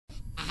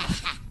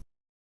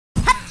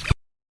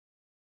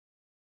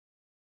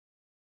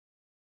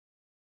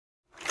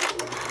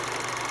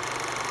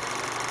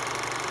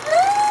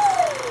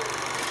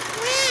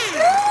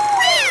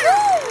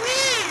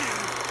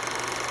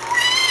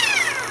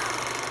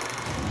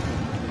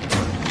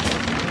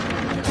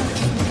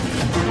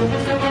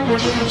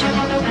Greetings,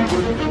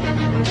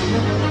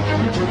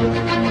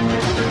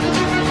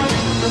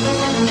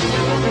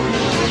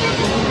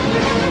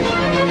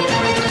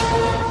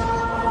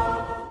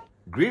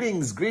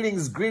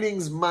 greetings,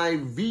 greetings, my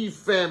V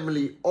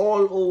family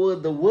all over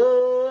the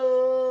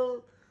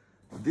world.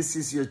 This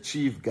is your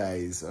chief,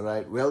 guys. All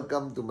right,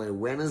 welcome to my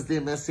Wednesday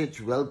message.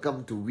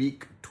 Welcome to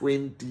week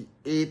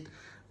 28.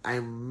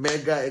 I'm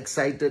mega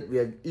excited. We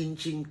are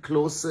inching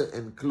closer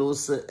and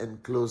closer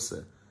and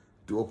closer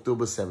to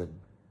October 7,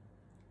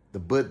 the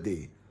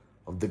birthday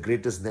of the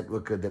greatest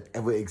networker that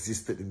ever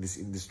existed in this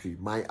industry.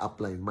 My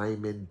upline, my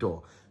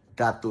mentor,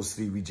 Dato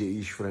Sri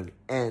Vijay Ishwaran,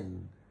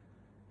 and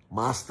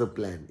master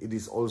plan. It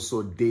is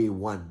also day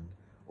one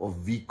of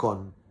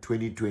VCon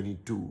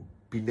 2022.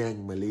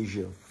 Penang,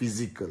 Malaysia.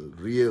 Physical,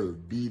 real,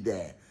 be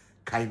there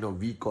kind of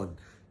VCon.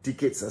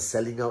 Tickets are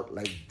selling out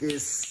like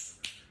this.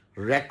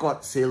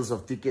 Record sales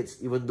of tickets,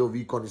 even though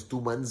VCon is 2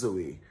 months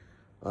away.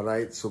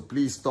 Alright, so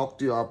please talk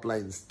to your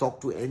uplines.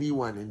 Talk to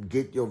anyone and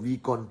get your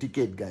VCon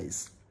ticket,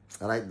 guys.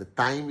 Alright, the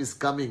time is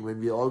coming when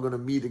we're all going to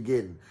meet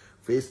again.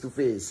 Face to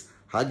face,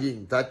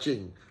 hugging,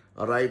 touching.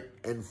 Alright,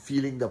 and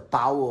feeling the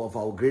power of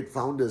our great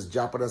founders,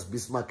 Japadas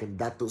Bismarck and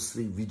Dato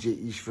Sri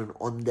Vijay Ishwaran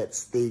on that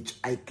stage.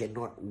 I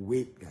cannot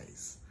wait,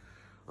 guys.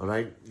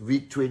 Alright,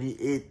 week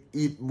 28,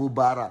 Eid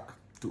Mubarak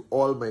to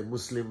all my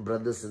Muslim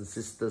brothers and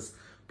sisters.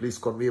 Please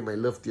convey my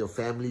love to your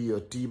family, your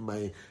team,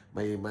 my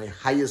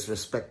highest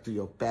respect to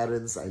your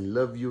parents. I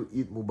love you.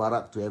 Eid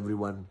Mubarak to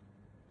everyone.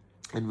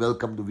 And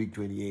welcome to week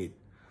 28.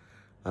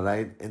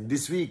 Alright, and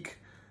this week,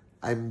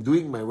 I'm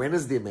doing my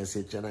Wednesday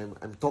message and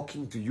I'm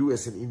talking to you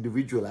as an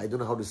individual. I don't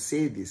know how to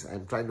say this.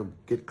 I'm trying to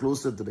get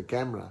closer to the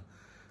camera.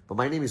 But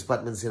my name is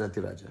Pathman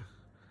Senathirajah.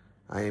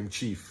 I am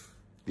chief,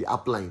 the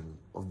upline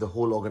of the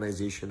whole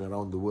organization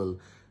around the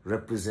world,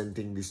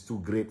 representing these two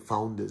great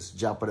founders,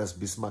 Japadas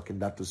Bismarck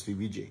and Dato Sri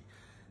Vijay.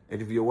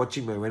 And if you're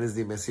watching my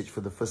Wednesday message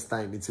for the first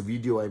time, it's a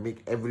video I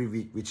make every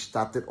week, which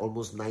started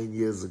almost 9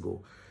 years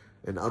ago.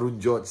 And Arun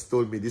George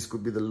told me this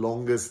could be the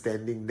longest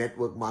standing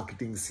network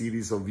marketing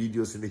series of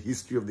videos in the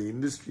history of the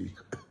industry.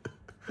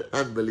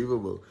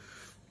 Unbelievable.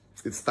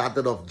 It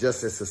started off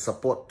just as a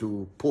support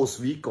to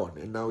post-VCon,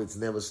 and now it's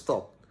never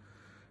stopped.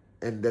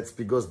 And that's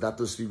because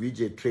Dato Sri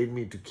Vijay trained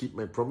me to keep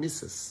my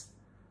promises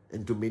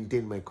and to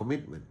maintain my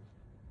commitment.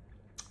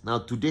 Now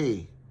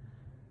today,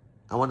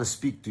 I want to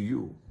speak to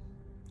you,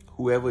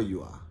 whoever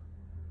you are,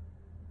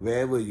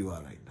 wherever you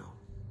are right now.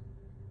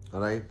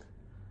 All right?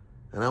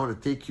 And I want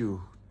to take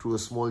you through a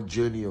small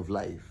journey of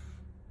life.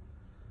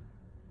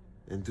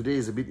 And today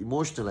is a bit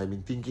emotional. I've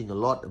been thinking a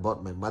lot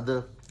about my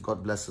mother,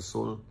 God bless her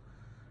soul,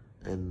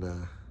 and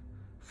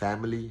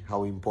family,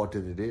 how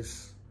important it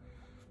is.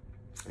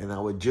 And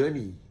our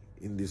journey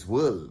in this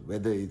world,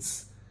 whether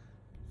it's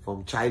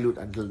from childhood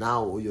until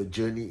now or your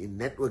journey in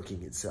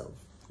networking itself,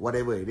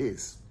 whatever it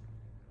is,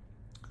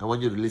 I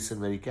want you to listen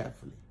very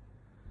carefully.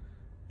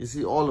 You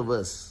see, all of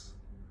us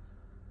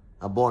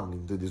are born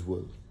into this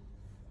world.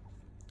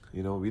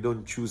 You know, we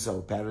don't choose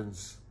our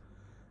parents.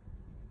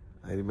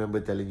 I remember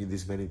telling you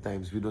this many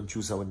times. We don't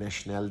choose our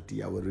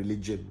nationality, our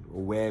religion,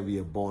 or where we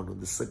are born, or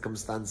the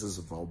circumstances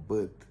of our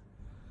birth.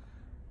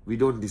 We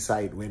don't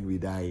decide when we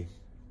die.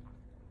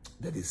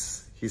 That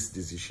is His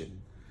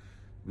decision.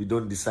 We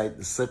don't decide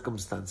the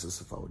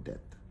circumstances of our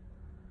death.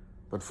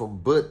 But from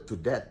birth to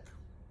death,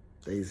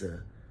 there is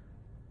a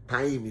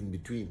time in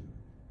between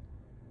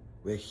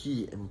where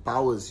He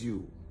empowers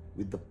you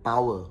with the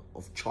power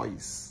of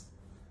choice,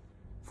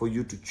 for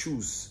you to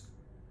choose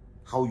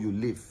how you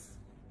live,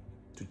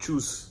 to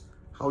choose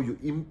how you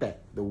impact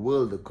the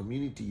world, the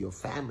community, your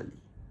family.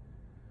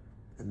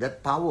 And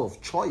that power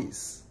of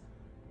choice,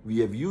 we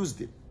have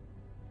used it.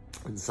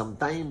 And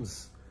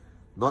sometimes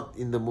not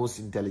in the most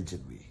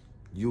intelligent way.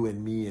 You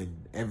and me and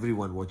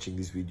everyone watching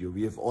this video,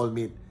 we have all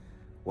made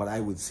what I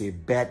would say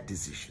bad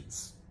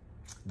decisions.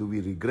 Do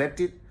we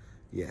regret it?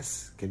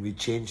 Yes. Can we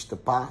change the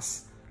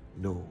past?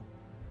 No.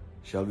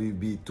 Shall we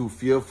be too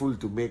fearful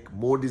to make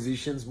more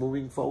decisions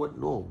moving forward?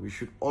 No, we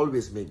should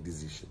always make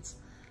decisions.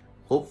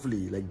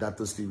 Hopefully, like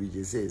Dato Sri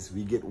Vijay says,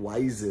 we get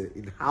wiser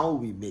in how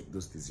we make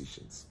those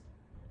decisions.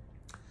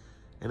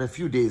 And a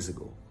few days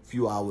ago, a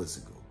few hours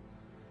ago,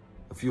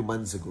 a few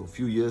months ago, a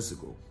few years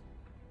ago,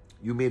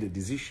 you made a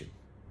decision.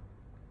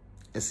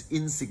 As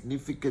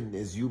insignificant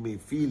as you may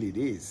feel it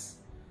is,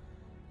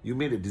 you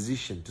made a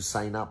decision to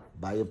sign up,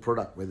 buy a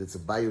product, whether it's a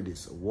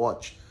biodisc, a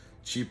watch,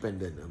 cheap and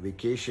then a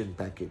vacation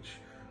package,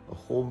 a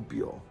home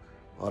pure,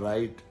 all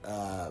right,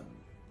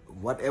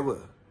 whatever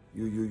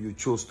you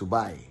chose to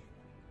buy,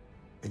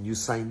 and you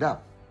signed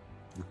up.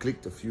 You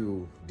clicked a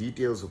few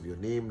details of your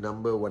name,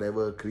 number,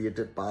 whatever,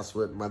 created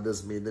password,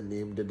 mother's maiden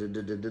name,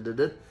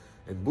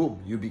 and boom,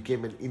 you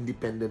became an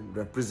independent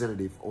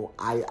representative or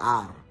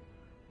IR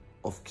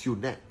of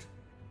QNet.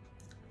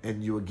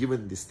 And you were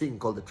given this thing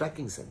called the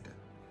tracking center,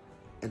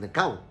 an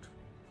account,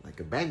 like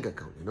a bank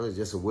account, you know, it's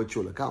just a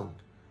virtual account.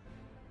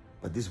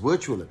 But this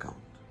virtual account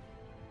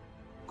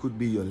could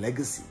be your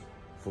legacy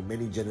for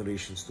many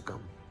generations to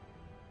come.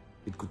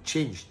 It could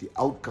change the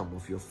outcome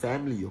of your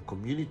family, your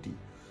community,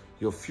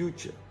 your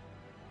future.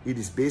 It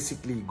is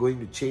basically going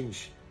to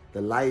change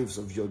the lives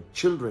of your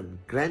children,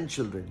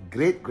 grandchildren,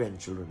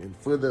 great-grandchildren, and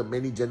further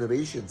many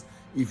generations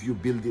if you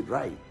build it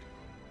right.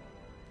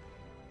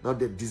 Now,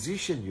 the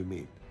decision you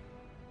made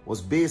was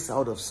based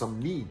out of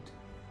some need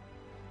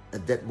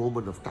at that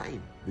moment of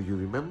time. Do you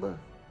remember?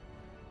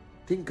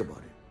 Think about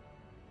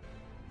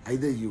it.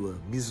 Either you were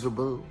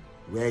miserable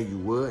where you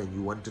were and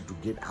you wanted to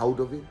get out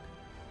of it,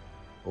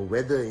 or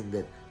whether in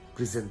that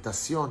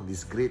presentation,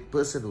 this great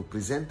person who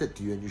presented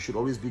to you, and you should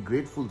always be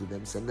grateful to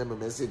them, send them a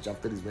message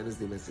after this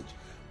Wednesday message,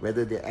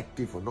 whether they're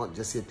active or not,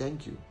 just say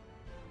thank you.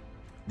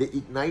 They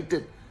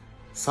ignited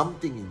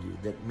something in you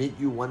that made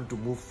you want to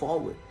move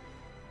forward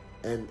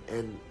and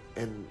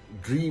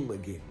dream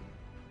again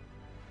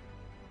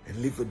and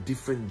live a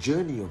different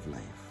journey of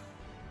life.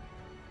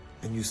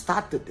 And you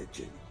started that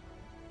journey.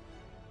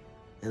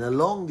 And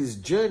along this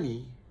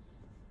journey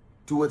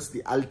towards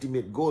the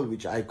ultimate goal,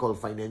 which I call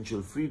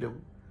financial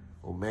freedom,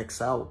 or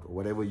max out, or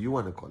whatever you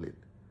want to call it,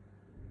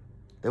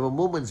 there were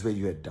moments where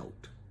you had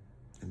doubt.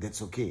 And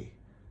that's okay.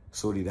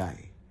 So did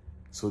I.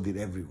 So did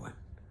everyone.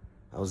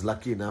 I was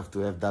lucky enough to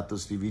have Dato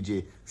Sri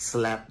Vijay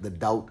slap the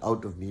doubt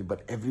out of me,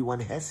 but everyone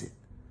has it.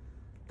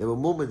 There were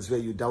moments where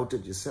you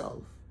doubted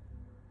yourself.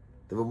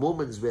 There were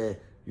moments where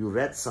you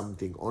read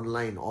something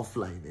online,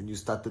 offline, and you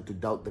started to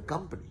doubt the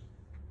company.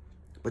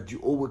 But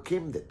you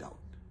overcame that doubt.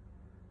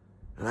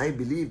 And I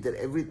believe that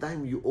every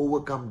time you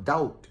overcome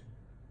doubt,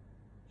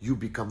 you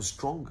become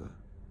stronger.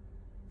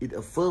 It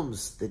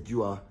affirms that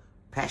you are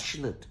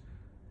passionate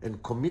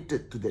and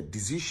committed to that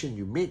decision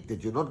you make,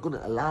 that you're not going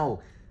to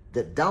allow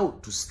that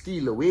doubt to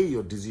steal away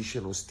your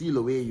decision or steal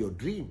away your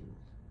dream.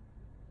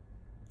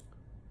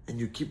 And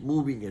you keep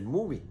moving and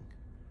moving.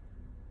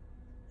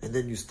 And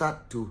then you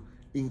start to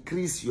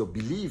increase your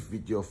belief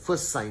with your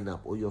first sign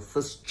up or your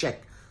first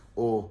check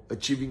or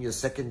achieving your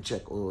second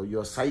check or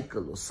your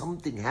cycle or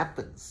something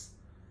happens.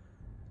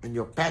 And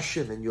your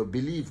passion and your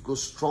belief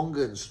goes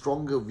stronger and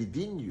stronger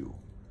within you.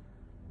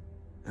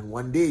 And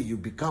one day you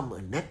become a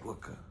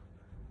networker.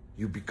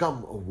 You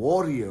become a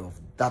warrior of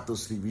Dato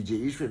Sri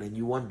Vijay Ishwan, and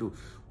you want to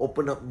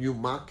open up new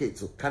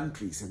markets or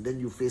countries, and then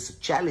you face a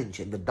challenge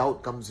and the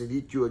doubt comes and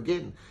hit you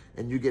again,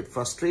 and you get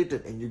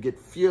frustrated and you get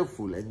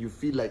fearful and you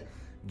feel like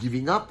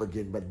giving up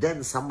again. But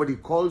then somebody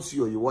calls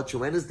you, or you watch a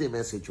Wednesday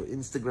message or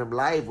Instagram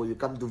live, or you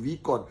come to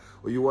VCon,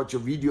 or you watch a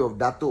video of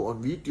Dato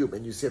on YouTube,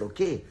 and you said,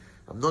 okay,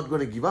 I'm not going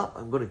to give up.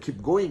 I'm going to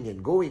keep going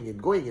and going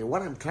and going. And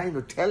what I'm trying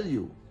to tell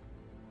you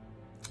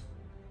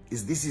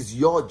is this is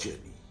your journey.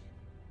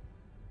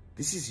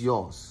 This is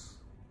yours,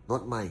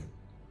 not mine.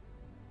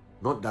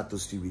 Not Dato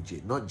Sri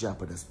Vijay, not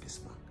Japadas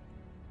Bismarck.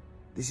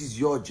 This is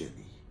your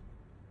journey.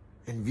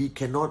 And we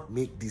cannot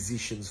make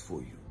decisions for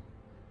you.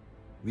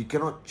 We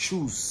cannot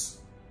choose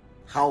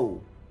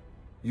how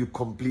you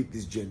complete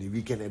this journey.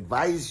 We can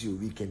advise you,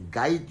 we can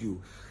guide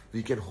you,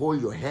 we can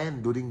hold your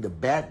hand during the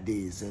bad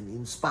days and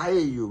inspire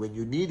you when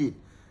you need it.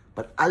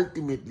 But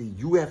ultimately,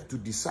 you have to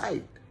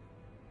decide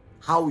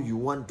how you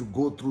want to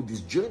go through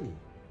this journey.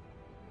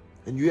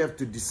 And you have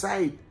to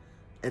decide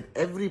at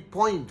every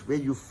point where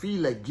you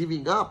feel like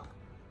giving up,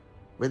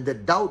 when the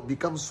doubt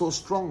becomes so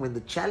strong, when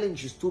the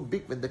challenge is too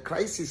big, when the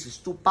crisis is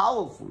too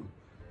powerful,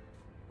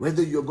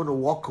 whether you're going to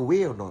walk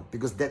away or not,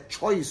 because that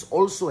choice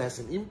also has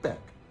an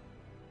impact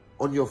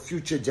on your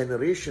future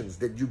generations,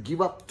 that you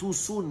give up too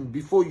soon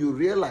before you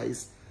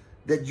realize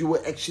that you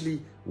were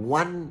actually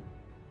one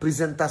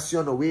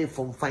presentation away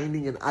from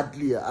finding an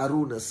Adli, a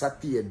Arun, a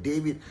Sati, a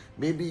David.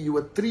 Maybe you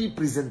were 3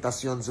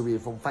 presentations away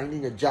from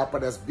finding a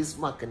Japadas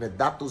Bismarck and a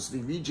Dato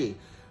Sri Vijay,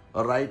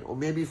 all right? Or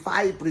maybe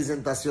 5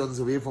 presentations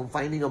away from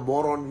finding a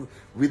moron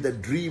with a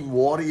dream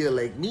warrior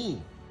like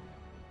me.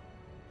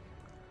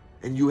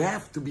 And you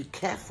have to be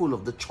careful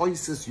of the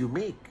choices you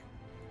make.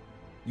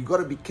 You got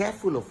to be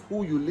careful of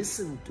who you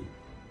listen to.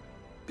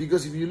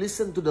 Because if you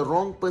listen to the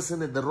wrong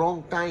person at the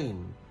wrong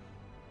time,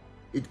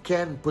 it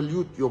can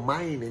pollute your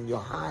mind and your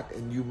heart,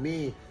 and you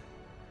may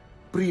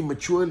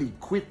prematurely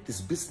quit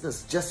this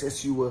business just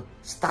as you were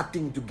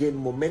starting to gain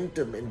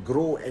momentum and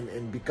grow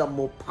and become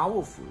more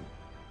powerful.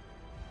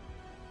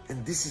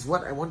 And this is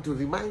what I want to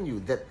remind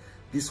you, that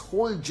this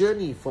whole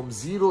journey from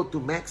zero to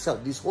max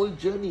out, this whole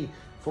journey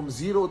from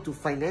zero to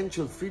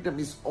financial freedom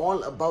is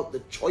all about the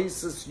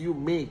choices you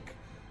make.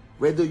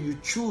 Whether you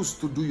choose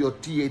to do your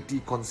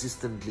TAT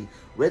consistently,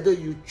 whether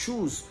you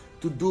choose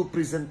to do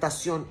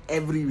presentation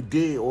every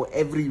day or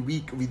every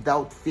week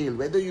without fail,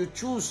 whether you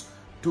choose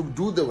to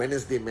do the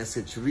Wednesday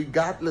message,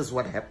 regardless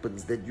what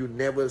happens, that you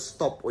never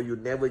stop or you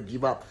never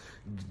give up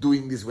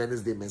doing this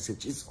Wednesday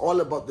message. It's all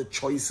about the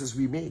choices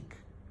we make.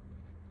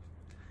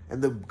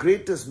 And the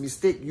greatest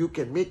mistake you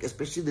can make,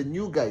 especially the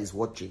new guys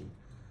watching,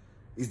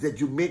 is that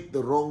you make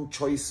the wrong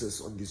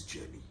choices on this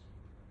journey.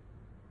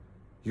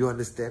 You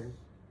understand?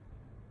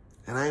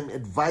 And I'm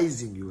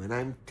advising you and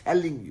I'm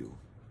telling you,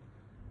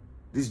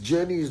 this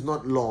journey is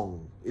not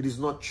long. It is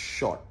not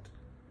short.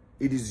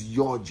 It is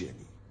your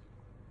journey.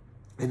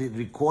 And it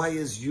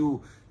requires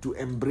you to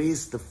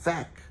embrace the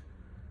fact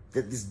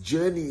That this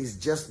journey is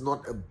just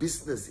not a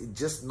business. It's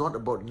just not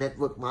about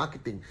network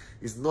marketing.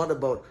 It's not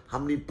about how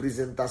many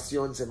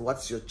presentations and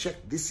what's your check.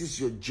 This is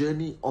your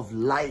journey of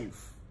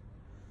life.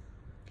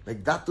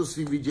 Like Dato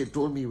Sri Vijay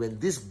told me, when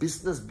this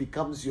business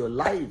becomes your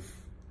life,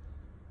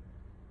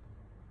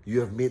 you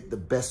have made the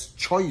best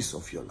choice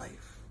of your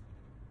life.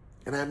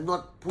 And I'm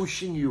not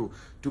pushing you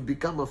to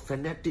become a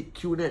fanatic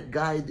QNet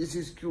guy. This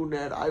is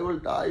QNet. I will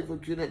die for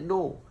QNet.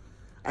 No.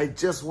 I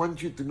just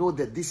want you to know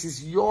that this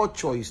is your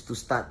choice to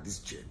start this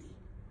journey.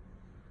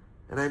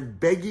 And I'm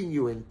begging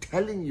you and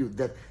telling you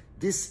that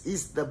this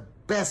is the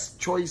best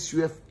choice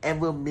you have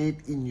ever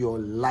made in your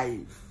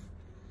life.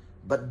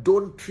 But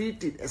don't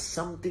treat it as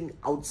something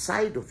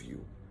outside of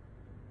you.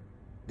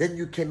 Then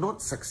you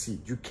cannot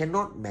succeed. You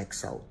cannot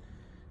max out.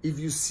 If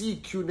you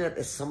see QNet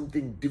as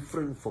something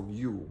different from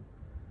you,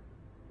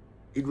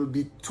 it will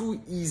be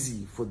too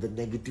easy for the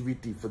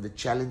negativity, for the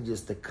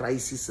challenges, the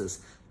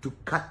crises to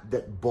cut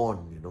that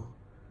bond, you know.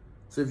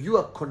 So if you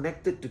are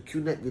connected to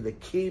QNet with a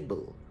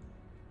cable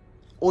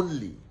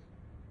only,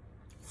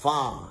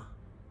 far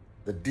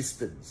the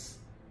distance,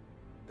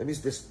 that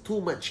means there's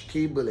too much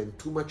cable and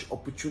too much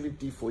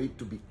opportunity for it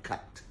to be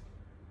cut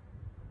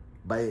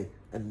by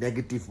a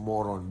negative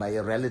moron, by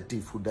a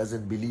relative who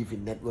doesn't believe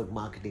in network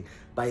marketing,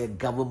 by a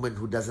government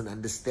who doesn't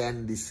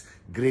understand this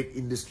great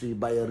industry,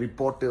 by a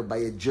reporter, by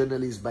a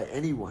journalist, by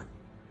anyone.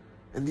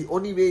 And the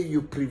only way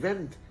you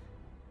prevent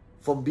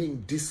from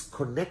being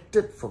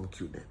disconnected from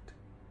QNet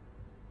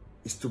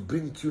is to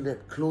bring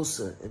QNet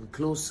closer and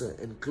closer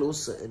and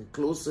closer and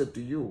closer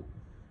to you,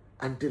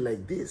 until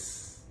like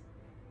this,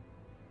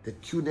 that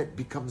QNet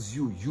becomes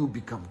you, you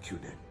become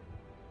QNet.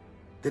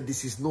 That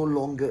this is no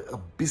longer a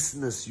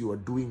business you are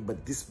doing,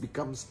 but this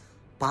becomes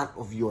part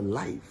of your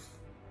life.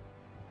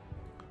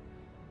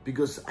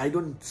 Because I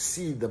don't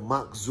see the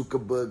Mark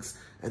Zuckerbergs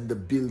and the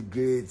Bill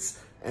Gates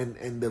and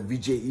the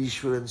Vijay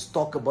Ishwarans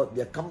talk about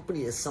their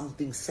company as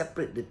something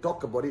separate. They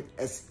talk about it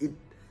as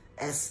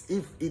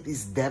if it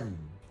is them.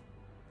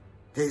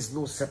 There is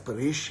no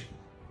separation.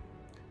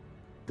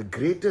 The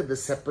greater the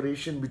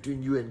separation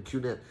between you and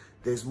QNet,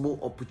 there's more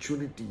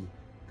opportunity.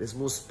 There's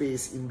more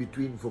space in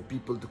between for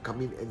people to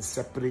come in and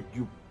separate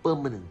you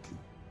permanently.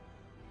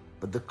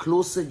 But the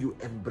closer you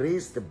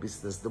embrace the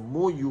business, the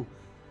more you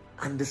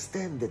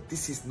understand that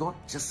this is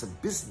not just a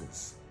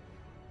business.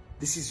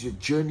 This is your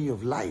journey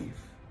of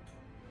life.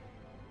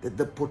 That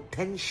the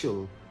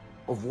potential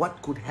of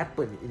what could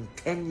happen in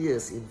 10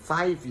 years, in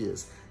 5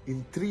 years,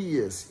 in 3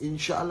 years,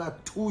 inshallah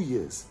 2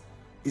 years,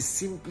 is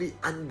simply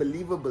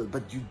unbelievable.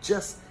 But you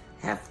just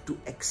have to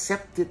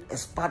accept it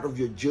as part of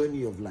your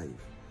journey of life.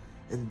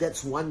 And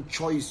that's one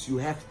choice you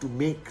have to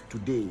make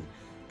today.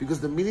 Because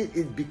the minute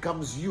it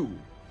becomes you,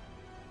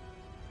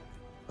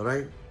 all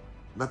right,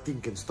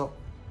 nothing can stop.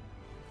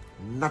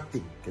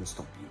 Nothing can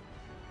stop you.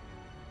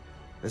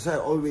 That's why I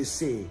always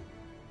say,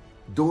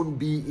 don't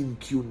be in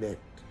QNet.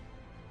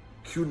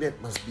 QNet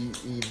must be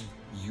in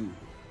you.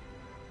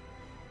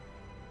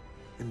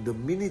 And the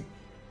minute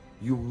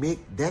you make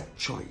that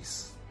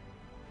choice,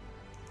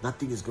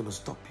 nothing is going to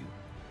stop you.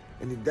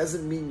 And it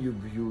doesn't mean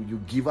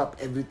you give up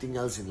everything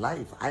else in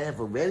life. I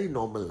have a very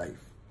normal life.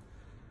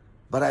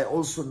 But I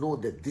also know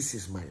that this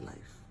is my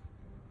life.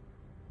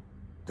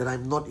 That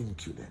I'm not in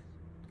QNet.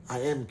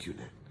 I am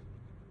QNet.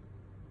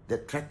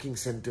 That tracking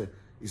center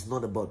is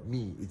not about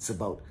me. It's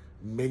about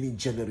many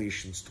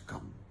generations to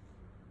come.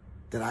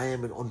 That I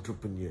am an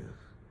entrepreneur.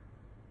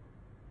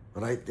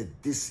 Right?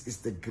 That this is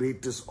the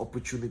greatest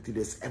opportunity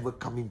that's ever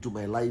come into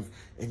my life.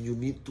 And you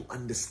need to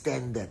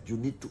understand that. You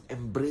need to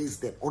embrace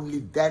that. Only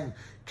then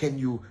can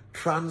you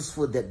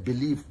transfer that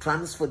belief,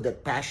 transfer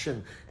that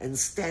passion, and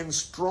stand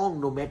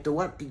strong no matter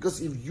what. Because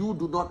if you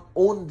do not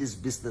own this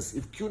business,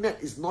 if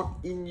QNet is not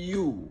in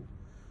you,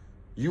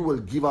 you will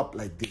give up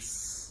like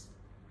this.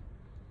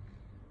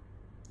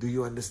 Do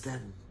you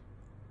understand?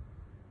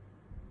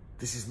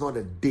 This is not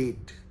a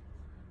date.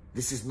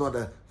 This is not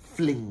a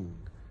fling.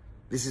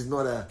 This is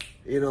not a,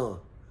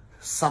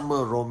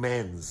 summer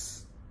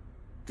romance.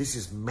 This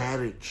is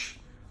marriage.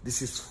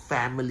 This is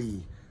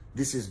family.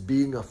 This is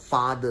being a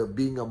father,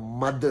 being a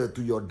mother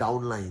to your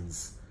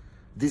downlines.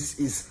 This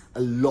is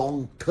a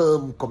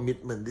long-term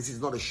commitment. This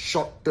is not a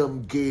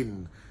short-term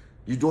gain.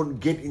 You don't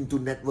get into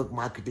network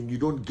marketing. You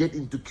don't get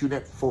into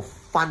QNet for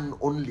fun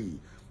only.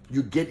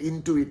 You get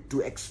into it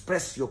to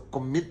express your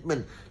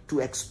commitment, to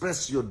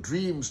express your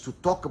dreams, to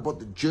talk about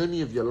the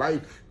journey of your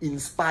life,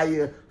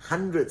 inspire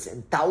hundreds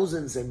and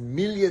thousands and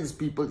millions of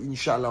people,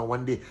 inshallah,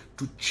 one day,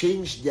 to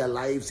change their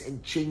lives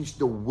and change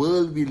the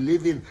world we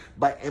live in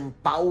by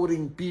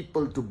empowering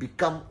people to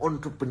become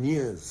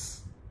entrepreneurs.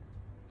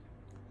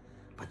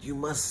 But you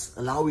must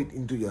allow it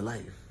into your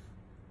life.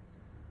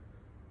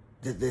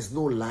 That there's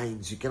no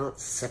lines. You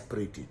cannot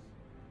separate it.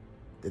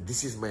 That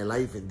this is my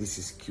life and this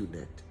is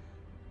QNet.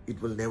 It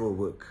will never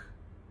work.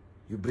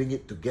 You bring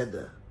it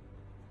together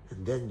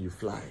and then you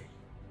fly.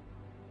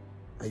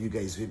 Are you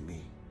guys with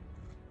me?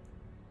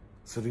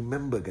 So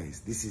remember,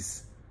 guys, this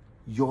is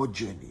your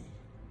journey,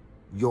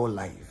 your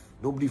life.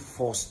 Nobody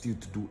forced you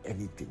to do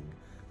anything.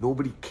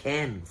 Nobody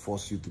can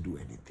force you to do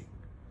anything.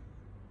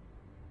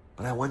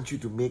 But I want you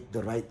to make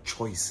the right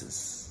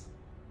choices.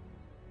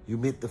 You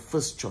made the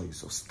first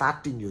choice of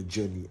starting your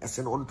journey as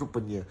an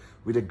entrepreneur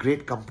with a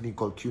great company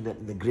called QNet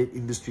in a great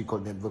industry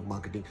called network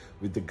marketing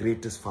with the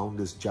greatest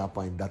founders,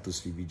 Japa and Dato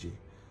Sri Vijay.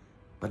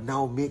 But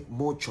now make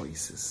more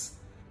choices.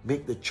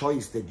 Make the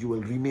choice that you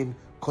will remain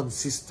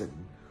consistent.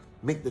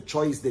 Make the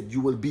choice that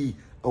you will be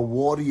a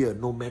warrior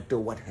no matter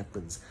what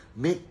happens.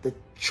 Make the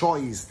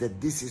choice that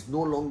this is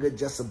no longer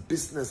just a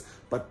business,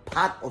 but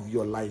part of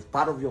your life,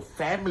 part of your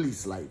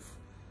family's life.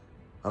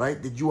 All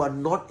right, that you are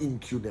not in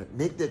QNet.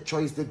 Make the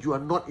choice that you are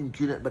not in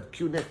QNet, but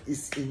QNet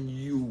is in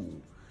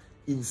you,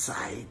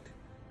 inside.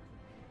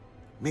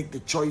 Make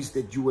the choice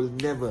that you will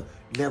never,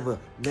 never,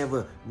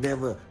 never,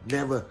 never,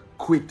 never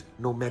quit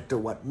no matter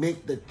what.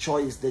 Make the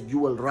choice that you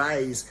will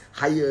rise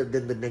higher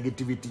than the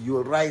negativity. You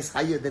will rise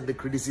higher than the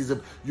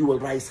criticism. You will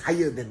rise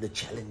higher than the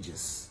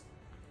challenges.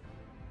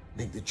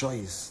 Make the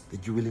choice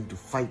that you're willing to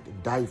fight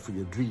and die for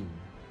your dream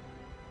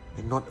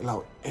and not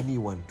allow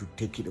anyone to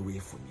take it away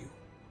from you.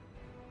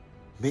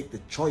 Make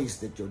the choice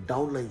that your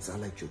downlines are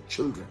like your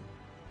children,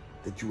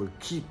 that you will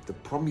keep the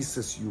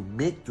promises you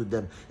make to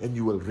them and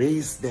you will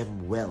raise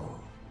them well.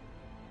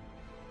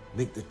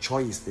 Make the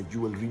choice that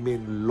you will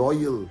remain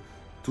loyal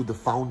to the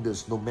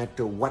founders no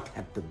matter what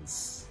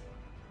happens.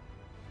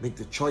 Make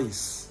the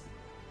choice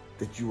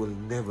that you will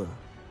never,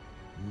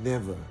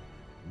 never,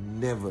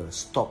 never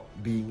stop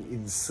being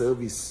in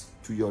service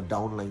to your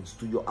downlines,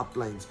 to your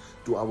uplines,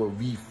 to our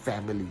V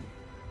family.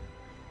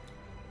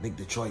 Make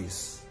the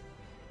choice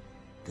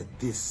that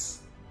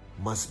this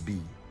must be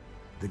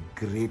the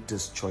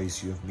greatest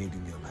choice you have made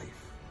in your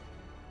life.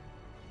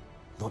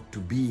 Not to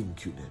be in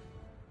QNet,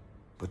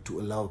 but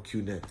to allow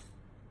QNet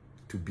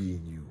to be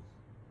in you.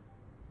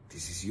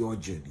 This is your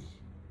journey.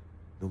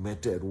 No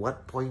matter at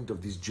what point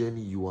of this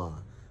journey you are,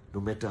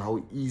 no matter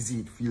how easy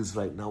it feels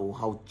right now or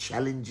how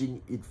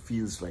challenging it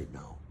feels right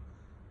now,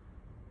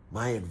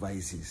 my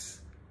advice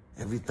is,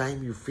 every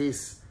time you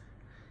face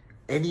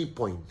any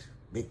point,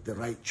 make the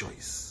right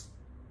choice.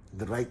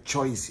 The right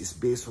choice is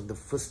based on the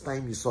first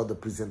time you saw the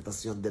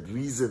presentation, that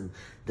reason,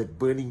 that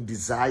burning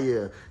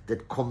desire,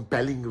 that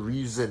compelling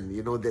reason,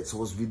 that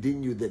was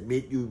within you that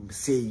made you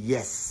say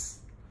yes.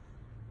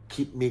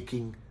 Keep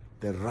making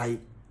the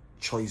right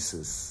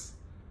choices.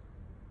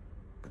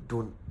 But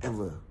don't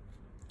ever,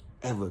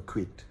 ever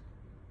quit.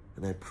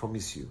 And I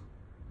promise you,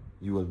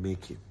 you will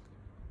make it.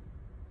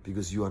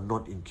 Because you are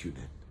not in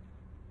QNet.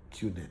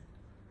 QNet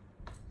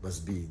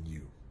must be in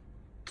you.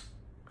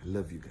 I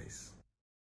love you guys.